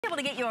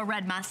able to get you a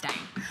red Mustang,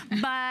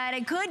 but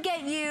it could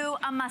get you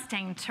a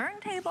Mustang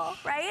turntable,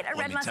 right? A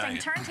red Mustang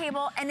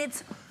turntable, and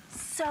it's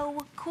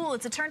so cool.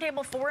 It's a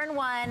turntable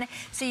 4-in-1.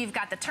 So you've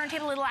got the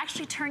turntable. It'll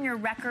actually turn your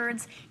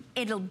records.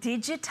 It'll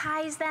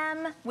digitize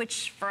them,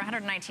 which for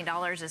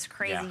 $119 is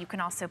crazy. Yeah. You can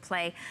also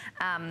play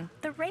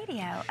the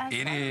radio as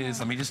It is,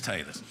 let me just tell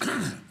you this.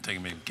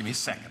 Give me a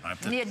second. I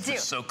have to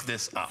soak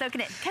this up. Soak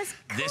it in. Cool,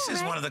 this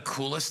is one of the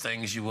coolest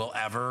things you will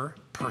ever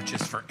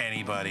purchase for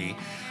anybody.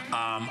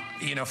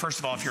 You know, first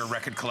of all, if you're a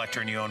record collector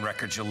and you own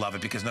records, you'll love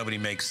it because nobody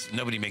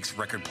makes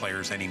record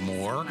players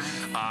anymore.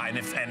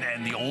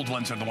 And the old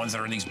ones are the ones that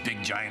are in these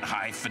big, giant,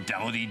 high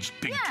fidelity,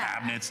 big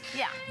cabinets.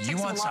 Yeah. You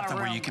want something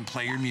where you can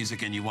play your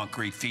music and you want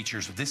great features.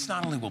 This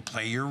not only will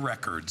play your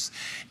records,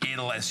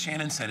 it'll, as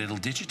Shannon said, it'll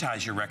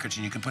digitize your records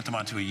and you can put them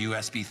onto a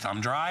USB thumb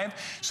drive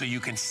so you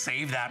can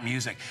save that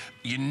music.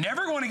 You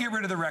never want to get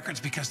rid of the records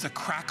because the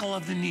crackle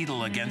of the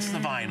needle against the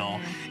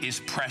vinyl is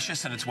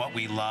precious and it's what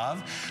we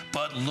love.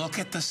 But look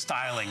at the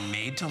styling,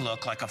 made to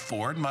look like a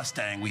Ford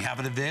Mustang. We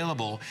have it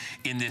available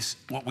in this,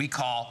 what we'd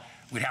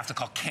have to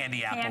call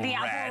candy apple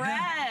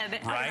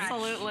red. Right?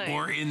 Absolutely.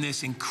 Or in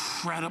this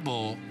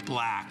incredible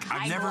black.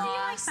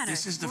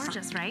 This is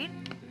gorgeous, right?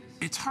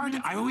 It's hard.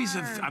 I've always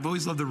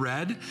loved the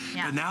red,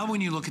 but now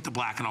when you look at the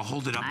black, and I'll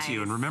hold it up to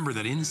you, and remember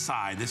that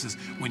inside, this is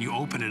when you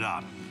open it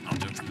up. I'll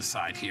do it from the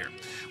side here.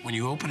 When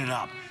you open it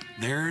up,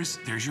 there's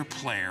your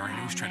player, and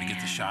I was trying to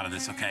get the shot of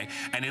this, okay?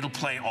 And it'll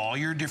play all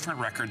your different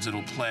records.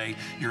 It'll play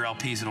your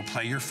LPs. It'll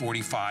play your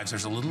 45s.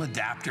 There's a little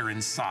adapter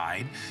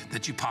inside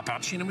that you pop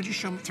out. Sheena, would you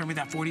throw me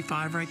that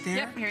 45 right there?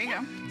 Yep, here you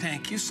go.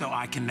 Thank you. So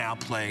I can now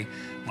play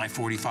my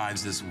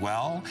 45s as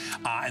well.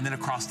 And then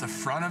across the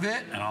front of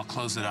it, and I'll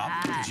close it up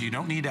because you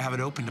don't need to have it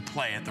open to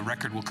play it. The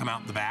record will come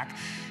out the back.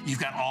 You've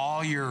got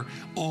all your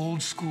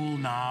old school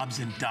knobs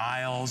and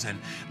dials, and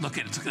look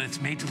at it.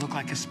 It's made to look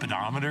like a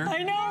speedometer.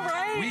 I know,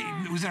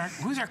 right?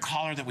 Who was our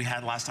caller that we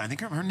had last time? I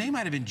think her name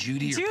might have been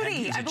Judy.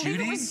 Judy, I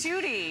believe it was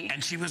Judy.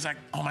 And she was like,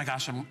 "Oh my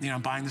gosh,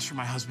 I'm buying this for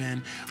my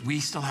husband. We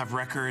still have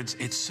records.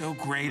 It's so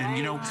great." And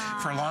you know,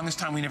 for the longest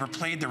time, we never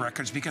played the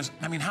records because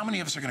I mean, how many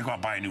of us are going to go out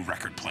and buy a new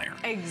record player?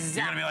 Exactly.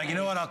 You're going to be like, you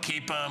know what? I'll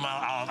keep them.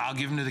 I'll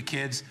give them to the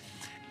kids.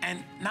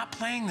 And not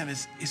playing them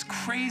is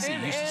crazy.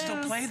 You should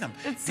still play them.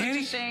 It's such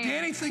a shame.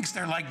 Danny thinks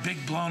they're like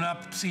big blown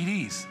up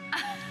CDs.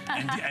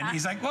 and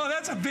he's like, well,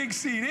 that's a big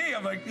CD.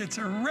 I'm like, it's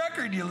a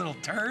record, you little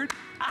turd.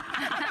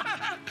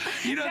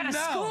 You don't know.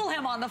 School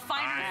him on the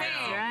finer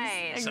things.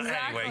 Right. So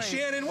anyway,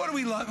 Shannon, what do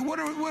we love?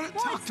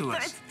 Talk to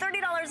us. It's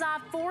 $30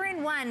 off,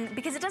 4-in-1,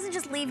 because it doesn't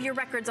just leave your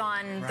records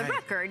on the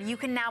record. You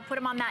can now put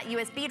them on that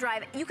USB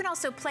drive. You can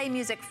also play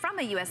music from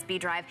a USB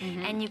drive,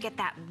 and you get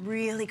that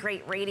really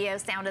great radio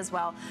sound as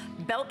well.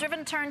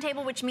 Belt-driven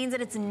turntable, which means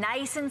that it's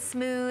nice and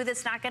smooth.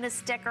 It's not going to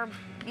stick or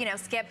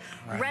skip.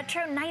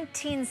 Retro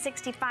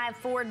 1965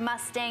 Ford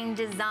Mustang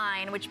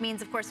design, which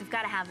means, of course, we've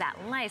got to have that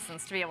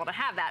license to be able to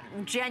have that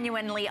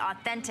genuinely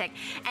authentic.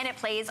 And it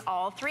plays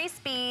all 3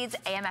 speeds,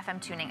 AM,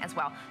 FM tuning as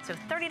well. So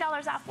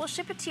 $30 off. We'll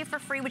ship it to you for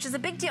free, which is a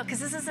big deal because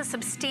this is a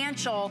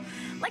substantial,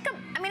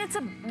 it's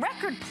a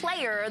record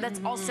player that's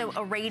also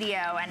a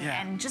radio,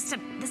 and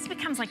this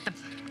becomes like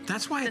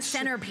that's why the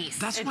centerpiece.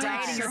 That's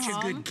why it's such a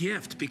good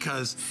gift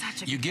because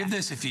you give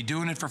this, if you're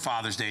doing it for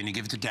Father's Day and you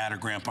give it to Dad or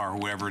Grandpa or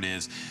whoever it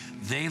is,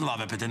 they love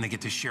it, but then they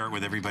get to share it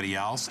with everybody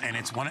else, and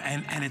it's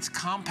and it's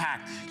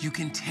compact. You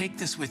can take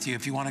this with you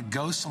if you want to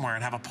go somewhere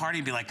and have a party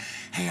and be like,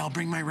 hey, I'll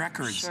bring my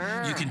records.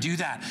 Sure. You can do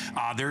that.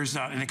 There's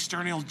an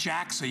external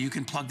jack, so you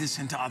can plug this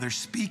into other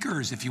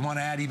speakers if you want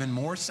to add even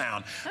more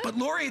sound. But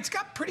Lori, it's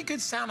got pretty good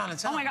sound on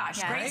its own. Oh my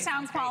gosh, great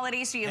sound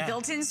quality. So you have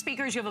built-in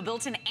speakers, you have a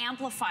built-in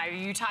amplifier.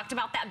 You talked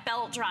about that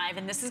belt drive,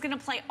 and this is going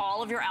to play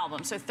all of your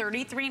albums. So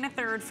 33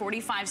 1/3,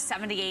 45,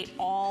 78,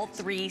 all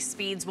 3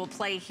 speeds will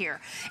play here.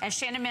 As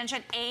Shannon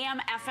mentioned, AM,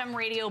 FM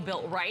radio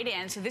built right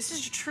in. So this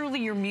is truly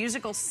your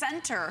musical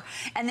center.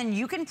 And then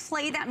you can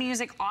play that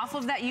music off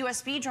of that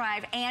USB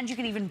drive, and you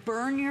can even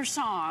burn your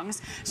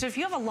songs. So if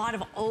you have a lot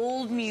of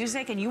old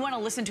music and you want to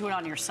listen to it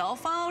on your cell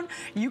phone,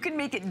 you can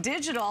make it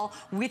digital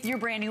with your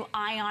brand new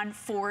Ion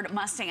Ford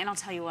Mustang. And I'll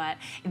tell you what,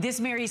 this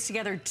marries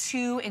together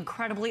 2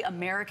 incredibly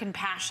American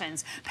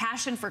passions.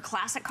 Passion for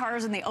classic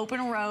cars in the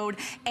open road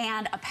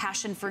and a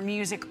passion for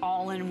music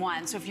all in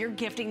one. So if you're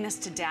gifting this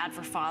to Dad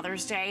for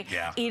Father's Day,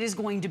 it is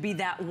going to be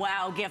that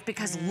wow gift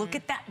because look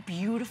at that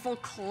beautiful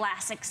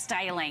classic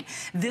styling.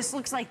 This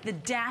looks like the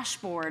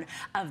dashboard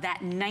of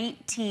that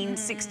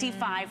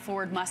 1965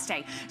 Ford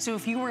Mustang. So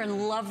if you were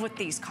in love with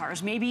these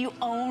cars, maybe you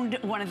owned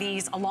one of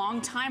these a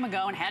long time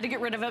ago and had to get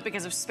rid of it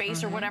because of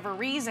space or whatever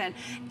reason,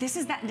 this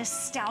is that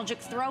nostalgic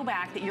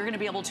throwback that you're going to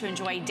be able to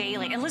enjoy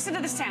daily. And listen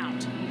to the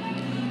sound.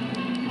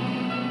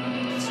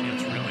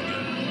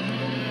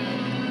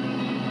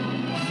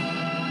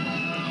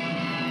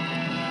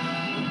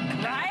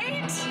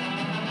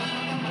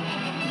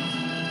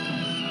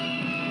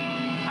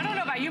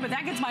 But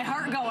that gets my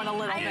heart going a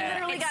little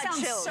bit. It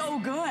sounds so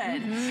good.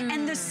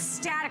 And the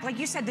static, like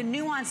you said, the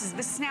nuances,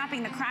 the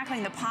snapping, the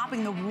crackling, the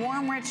popping, the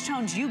warm, rich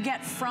tones you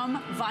get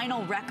from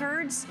vinyl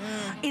records,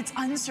 it's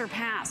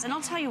unsurpassed. And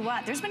I'll tell you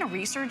what, there's been a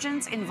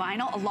resurgence in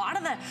vinyl. A lot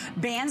of the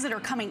bands that are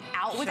coming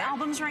out with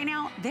albums right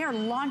now, they're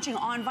launching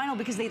on vinyl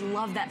because they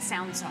love that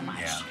sound so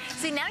much.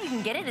 See, now you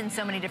can get it in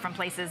so many different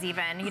places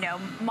even. You know,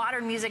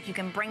 modern music, you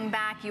can bring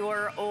back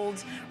your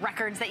old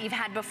records that you've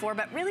had before,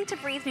 but really to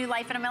breathe new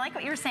life. And I like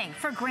what you were saying.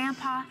 For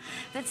Grandpa,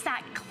 that's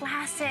that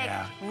classic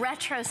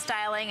retro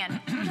styling. And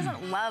who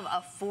doesn't love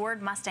a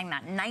Ford Mustang,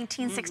 that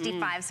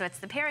 1965? So it's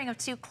the pairing of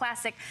two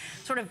classic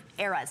sort of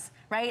eras,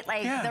 right?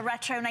 Like the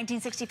retro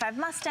 1965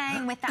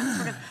 Mustang with that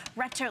sort of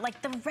retro,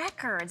 like the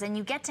records, and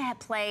you get to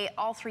play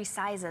all three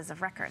sizes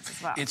of records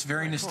as well. It's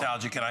very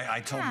nostalgic, and I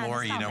told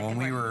Lori, you know, when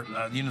we were,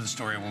 you know the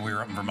story, when we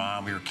were up in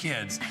Vermont, we were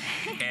kids,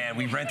 and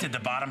we rented the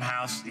bottom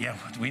house. Yeah,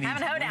 we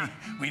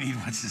need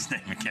what's his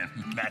name again?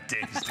 Matt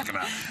Davis to come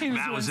out.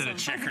 Matt was in a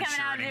checkered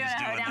shirt, and he was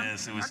doing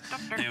this. It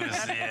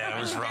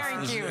was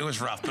rough. It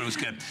was rough, but it was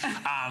good.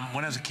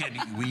 When I was a kid,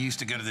 we used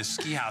to go to this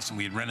ski house, and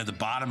we had rented the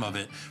bottom of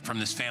it from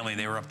this family.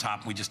 They were up top,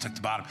 and we just took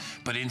the bottom.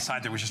 But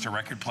inside there was just a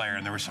record player,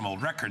 and there were some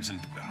old records, and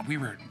we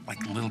were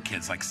like little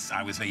kids. Like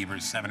I was either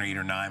 7 or 8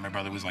 or 9. My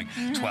brother was like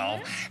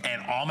 12,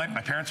 and all my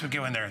parents would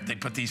go in there.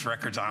 They'd put these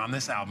records on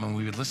this album, and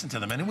we would listen to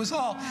them. And it was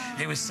all,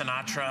 it was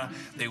Sinatra.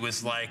 It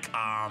was like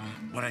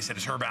what I said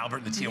is Herb Alpert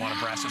and the Tijuana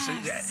Brass. So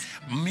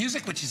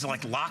music which is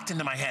like locked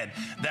into my head.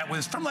 That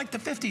was from like the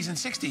 50s and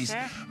 60s,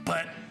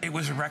 but it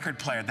was a record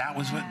player. That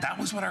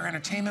was what our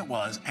entertainment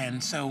was,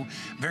 and so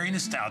very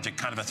nostalgic,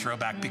 kind of a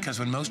throwback, because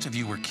when most of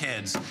you were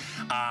kids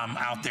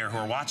out there who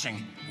are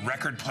watching,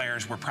 record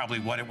players were probably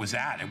what it was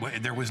at.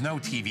 There was no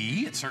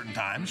TV at certain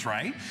times,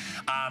 right?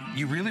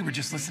 You really were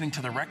just listening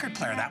to the record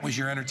player. That was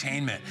your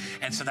entertainment,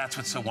 and so that's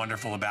what's so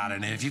wonderful about it.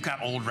 And if you've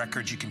got old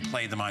records, you can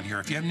play them on here.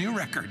 If you have new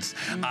records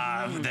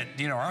that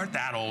aren't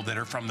that old, that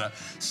are from the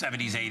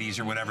 70s, 80s,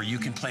 or whatever, you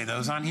can play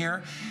those on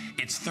here.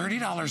 It's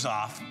 $30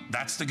 off.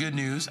 That's the good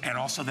news, and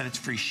also that it's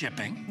free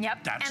shipping.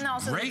 That's and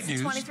also great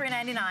news.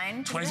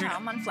 $23.99 to your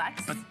home on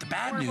Flex. But the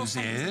bad news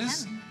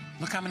is,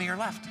 look how many are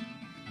left.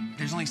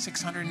 There's only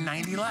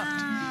 690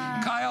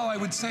 left. Kyle, I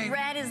would say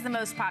red is the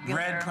most popular.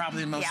 Red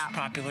probably the most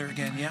popular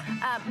again,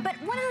 but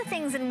one of the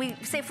things, and we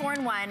say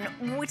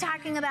 4-in-1, we're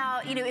talking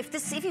about, you know, if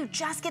you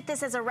just get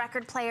this as a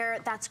record player,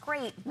 that's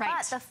great.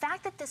 But the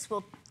fact that this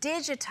will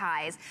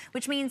digitize,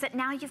 which means that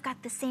now you've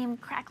got the same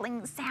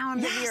crackling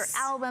sound of your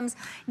albums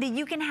that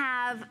you can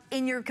have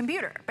in your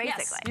computer,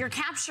 basically. Yes, you're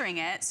capturing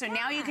it, so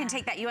now you can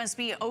take that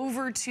USB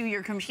over to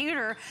your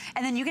computer,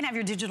 and then you can have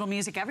your digital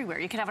music everywhere.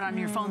 You can have it on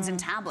your phones and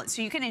tablets,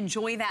 so you can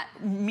enjoy that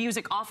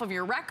music off of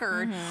your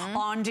record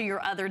onto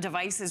your other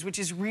devices, which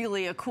is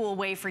really a cool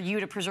way for you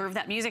to preserve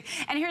that music.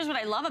 And here's what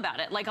I love about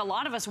it. Like, a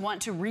lot of us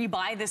want to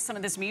rebuy some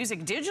of this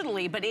music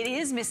digitally, but it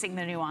is missing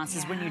the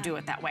nuances when you do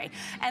it that way.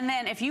 And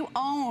then if you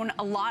own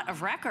a lot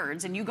of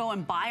records and you go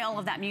and buy all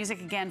of that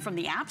music again from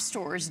the app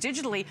stores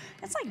digitally,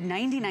 that's like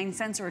 99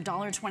 cents or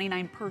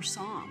 $1.29 per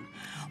song.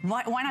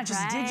 Why not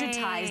just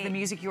digitize the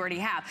music you already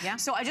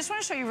have? So I just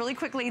want to show you really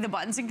quickly the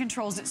buttons and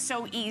controls. It's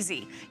so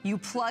easy. You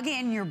plug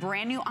in your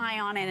brand new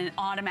Ion and it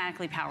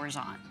automatically powers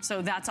on.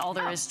 So that's all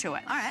there is to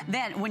it.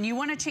 Then when you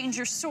want to change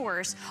your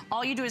source,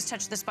 all you do is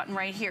touch this button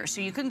right here.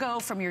 So you can go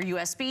from your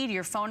USB to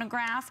your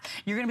phonograph.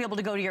 You're going to be able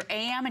to go to your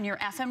AM and your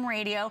FM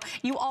radio.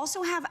 You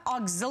also have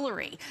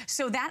auxiliary.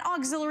 So that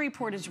auxiliary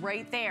port is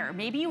right there.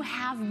 Maybe you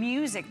have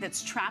music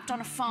that's trapped on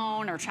a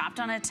phone or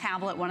trapped on a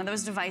tablet, one of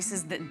those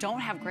devices that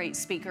don't have great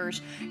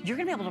speakers. You're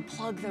gonna be able to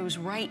plug those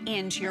right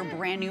into your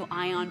brand new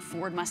Ion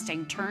Ford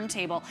Mustang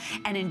turntable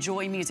and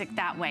enjoy music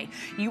that way.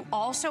 You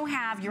also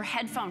have your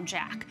headphone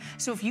jack.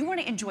 So if you want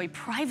to enjoy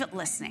private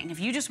listening, if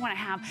you just want to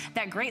have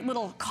that great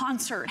little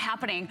concert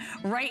happening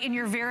right in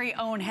your very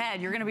own head,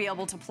 you're gonna be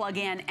able to plug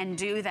in and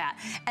do that.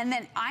 And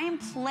then I am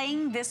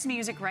playing this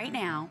music right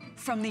now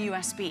from the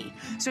USB.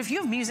 So if you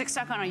have music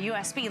stuck on a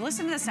USB,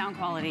 listen to the sound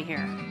quality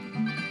here.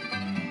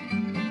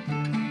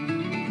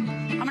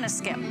 I'm gonna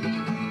skip.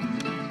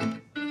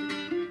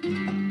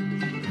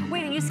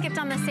 Wait, and you skipped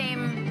on the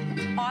same...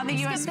 On the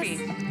USB.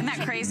 Isn't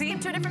that crazy?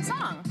 Skip to a different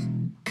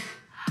song.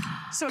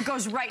 So it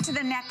goes right to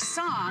the next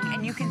song,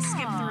 and you can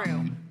skip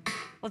through.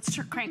 Let's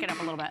crank it up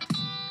a little bit.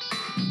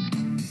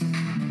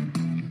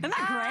 Isn't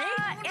that great?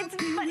 It's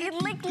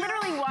like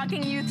literally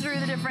walking you through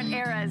the different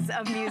eras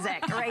of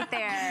music right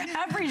there.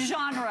 Every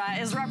genre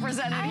is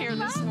represented here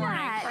this morning,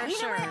 for sure.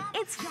 You know what?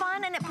 It's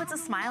fun and it puts a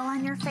smile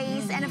on your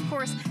face. And of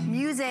course,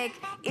 music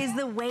is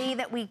the way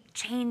that we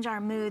change our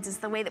moods. It's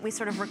the way that we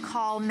sort of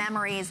recall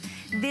memories.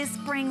 This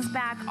brings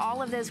back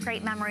all of those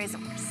great memories.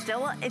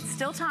 It's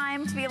still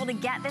time to be able to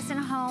get this in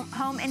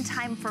home in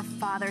time for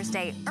Father's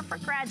Day or for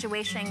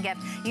graduation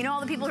gift. You know,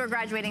 all the people who are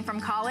graduating from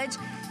college,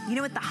 you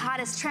know what the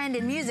hottest trend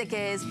in music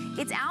is?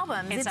 It's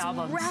albums. It's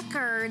albums.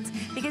 Records,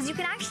 because you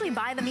can actually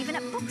buy them even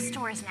at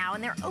bookstores now,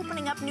 and they're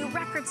opening up new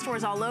record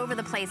stores all over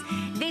the place.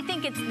 They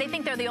think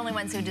they're the only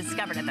ones who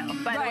discovered it, though,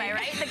 by the way,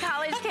 right? The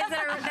college kids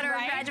that are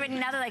right? graduating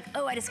now, they're like,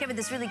 oh, I discovered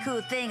this really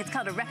cool thing. It's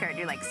called a record.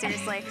 You're like,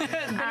 seriously?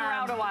 Been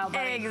around a while,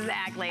 buddy.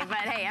 Exactly. But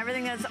hey,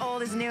 everything that's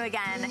old is new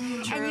again.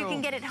 True. And you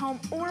can get it home,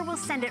 or we'll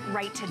send it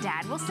right to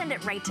Dad. We'll send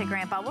it right to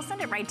Grandpa. We'll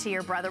send it right to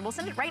your brother. We'll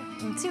send it right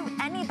to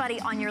anybody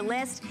on your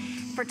list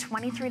for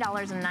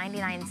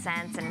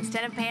 $23.99. And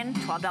instead of paying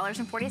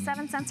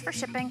 $12.47 for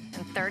shipping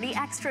and $30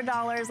 extra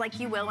like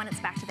you will when it's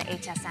back to the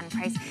HSN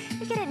price,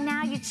 you get it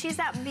now. You choose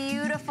that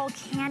beautiful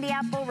candy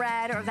apple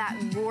red or that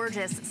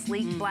gorgeous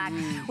sleek black,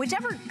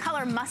 whichever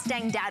color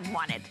Mustang Dad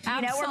wanted.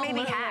 You know, or maybe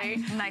had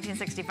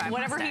 1965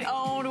 whatever Mustang. he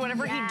owned,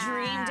 whatever he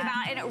dreamed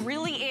about. And it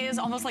really is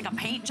almost like a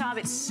paint job.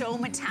 It's so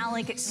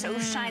metallic. It's so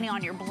shiny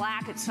on your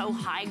black. It's so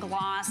high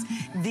gloss.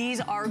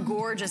 These are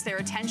gorgeous. They're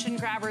attention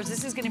grabbers.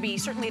 This is going to be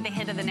certainly the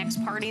hit of the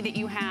next party that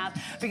you have,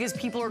 because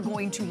people are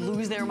going to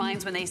lose their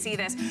minds when they see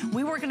this.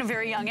 We work in a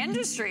very young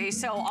industry,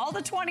 so all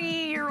the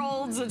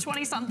 20-year-olds, the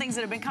 20-somethings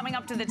that have been coming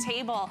up to the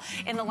table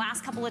in the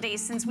last couple of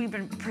days since we've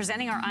been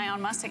presenting our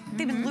Ion Mustang,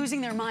 they've been losing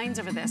their minds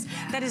over this.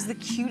 That is the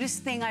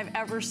cutest thing I've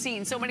ever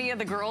seen. So many of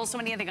the girls, so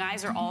many of the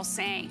guys are all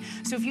saying.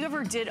 So if you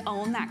ever did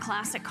own that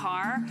classic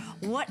car,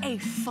 what a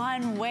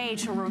fun way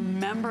to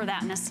remember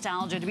that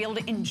nostalgia, to be able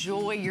to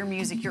enjoy your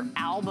music, your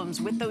albums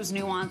with those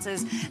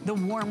nuances, the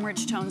warm,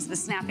 rich tones, the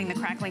snapping, the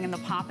crackling, and the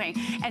popping.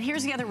 And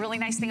here's the other really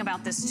nice thing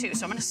about this too.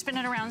 So I'm going to spin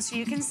it around so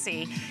you can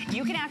see.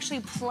 You can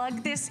actually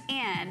plug this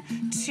in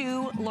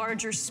to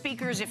larger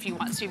speakers if you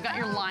want. So you've got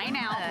your line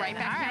out right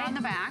back here on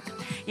the back.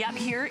 Yep,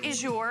 here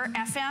is your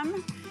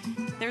FM.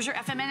 There's your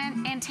FM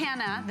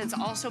antenna that's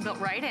also built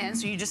right in.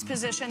 So you just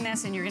position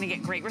this and you're gonna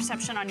get great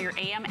reception on your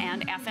AM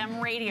and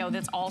FM radio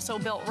that's also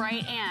built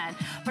right in.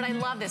 But I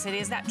love this. It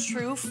is that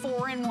true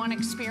 4-in-1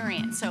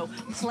 experience. So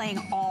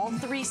playing all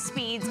 3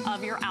 speeds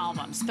of your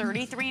albums,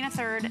 33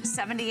 1/3,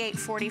 78,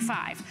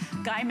 45.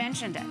 Guy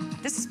mentioned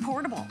it. This is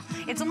portable.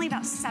 It's only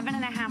about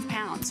 7.5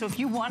 pounds. So if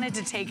you wanted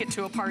to take it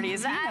to a party,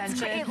 as I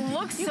mentioned, it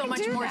looks so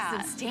much more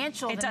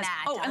substantial than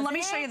that. Oh, and let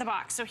me show you the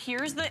box. So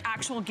here's the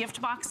actual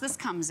gift box this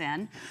comes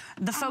in.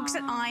 The folks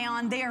at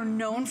Ion, they are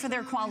known for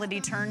their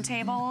quality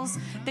turntables.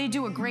 They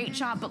do a great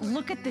job, but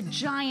look at the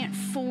giant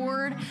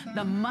Ford,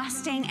 the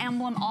Mustang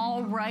emblem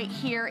all right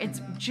here.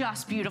 It's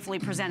just beautifully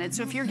presented.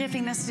 So if you're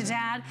gifting this to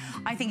Dad,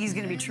 I think he's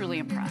gonna be truly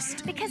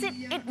impressed. Because it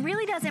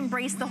really does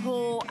embrace the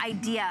whole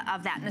idea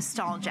of that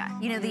nostalgia.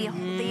 You know,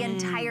 the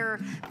entire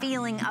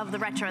feeling of the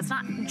retro. It's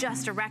not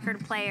just a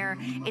record player,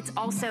 it's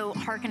also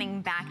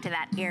hearkening back to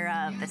that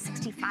era of the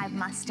 65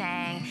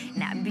 Mustang,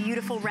 and that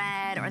beautiful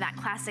red or that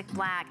classic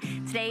black.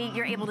 Today,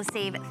 you're able to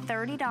save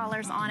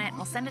 $30 on it.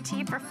 We'll send it to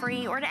you for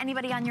free or to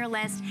anybody on your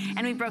list,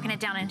 and we've broken it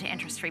down into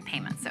interest-free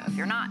payments. So if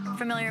you're not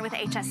familiar with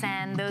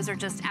HSN, those are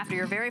just after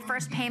your very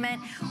first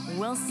payment,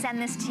 we'll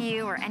send this to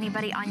you or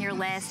anybody on your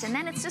list, and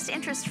then it's just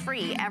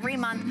interest-free. Every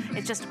month,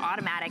 it's just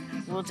automatic.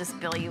 We'll just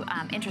bill you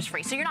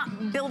interest-free. So you're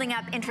not building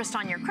up interest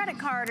on your credit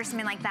card or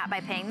something like that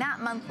by paying that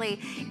monthly.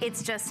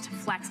 It's just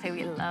FlexPay.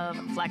 We love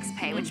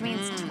FlexPay, which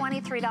means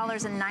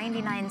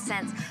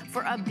 $23.99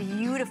 for a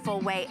beautiful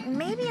way.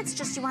 Maybe it's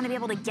just you want to be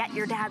able to get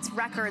your dad's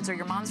records or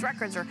your mom's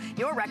records or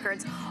your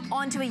records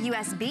onto a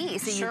USB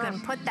so you can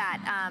put that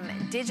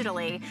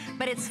digitally.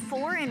 But it's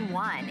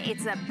 4-in-1.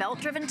 It's a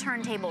belt-driven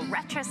turntable,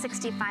 retro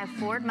 65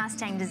 Ford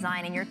Mustang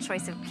design in your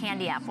choice of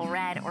candy apple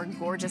red or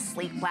gorgeous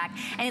sleek black.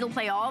 And it'll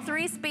play all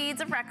 3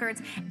 speeds of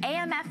records,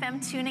 AM, FM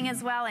tuning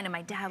as well. I know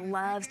my dad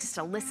loves just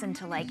to listen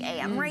to like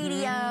AM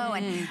radio,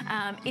 and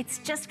it's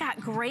just got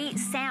great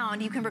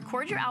sound. You can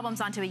record your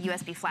albums onto a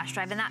USB flash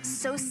drive, and that's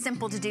so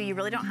simple to do. You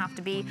really don't have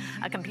to be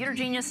a computer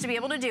genius to be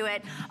able to do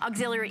it.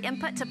 Auxiliary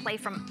input to play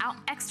from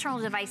external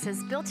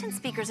devices, built-in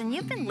speakers, and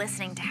you've been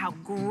listening to how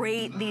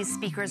great these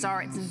speakers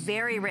are. It's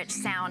very rich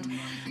sound.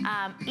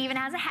 Even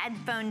has a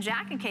headphone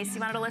jack in case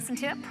you wanted to listen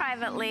to it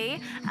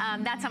privately.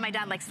 That's how my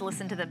dad likes to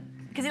listen to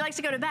because he likes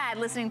to go to bed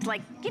listening to,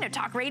 like, you know,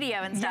 talk radio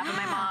and stuff, and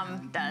my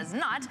mom does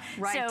not.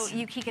 Right. So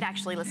he could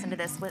actually listen to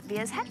this via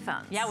his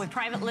headphones. Yeah, with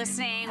private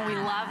listening, we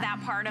love that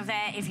part of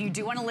it. If you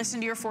do want to listen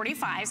to your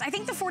 45s, I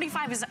think the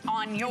 45 is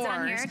on yours. It's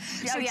on here.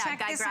 So yeah,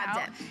 check this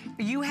out.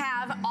 You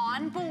have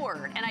on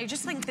board, and I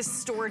just think this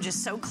storage is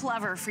so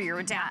clever for your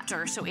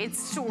adapter. So it's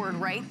stored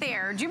right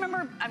there. Do you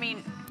remember, I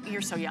mean,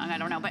 you're so young, I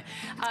don't know, but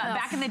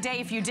back in the day,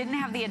 if you didn't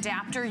have the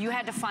adapter, you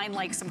had to find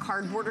like some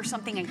cardboard or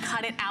something and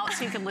cut it out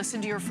so you could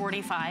listen to your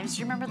 45s. Do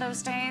you remember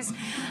those days?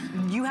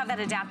 You have that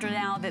adapter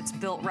now that's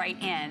built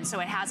right in. So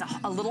it has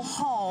a little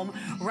home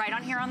right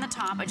on here on the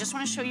top. I just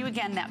want to show you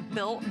again that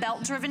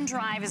belt-driven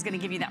drive is going to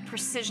give you that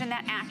precision,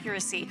 that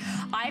accuracy.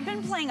 I've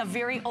been playing a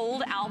very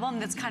old album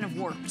that's kind of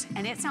warped,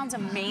 and it sounds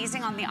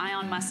amazing on the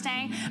Ion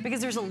Mustang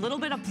because there's a little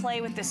bit of play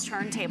with this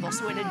turntable,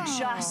 so it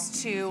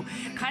adjusts to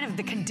kind of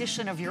the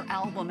condition of your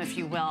album, if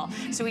you will.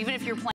 So even if you're playing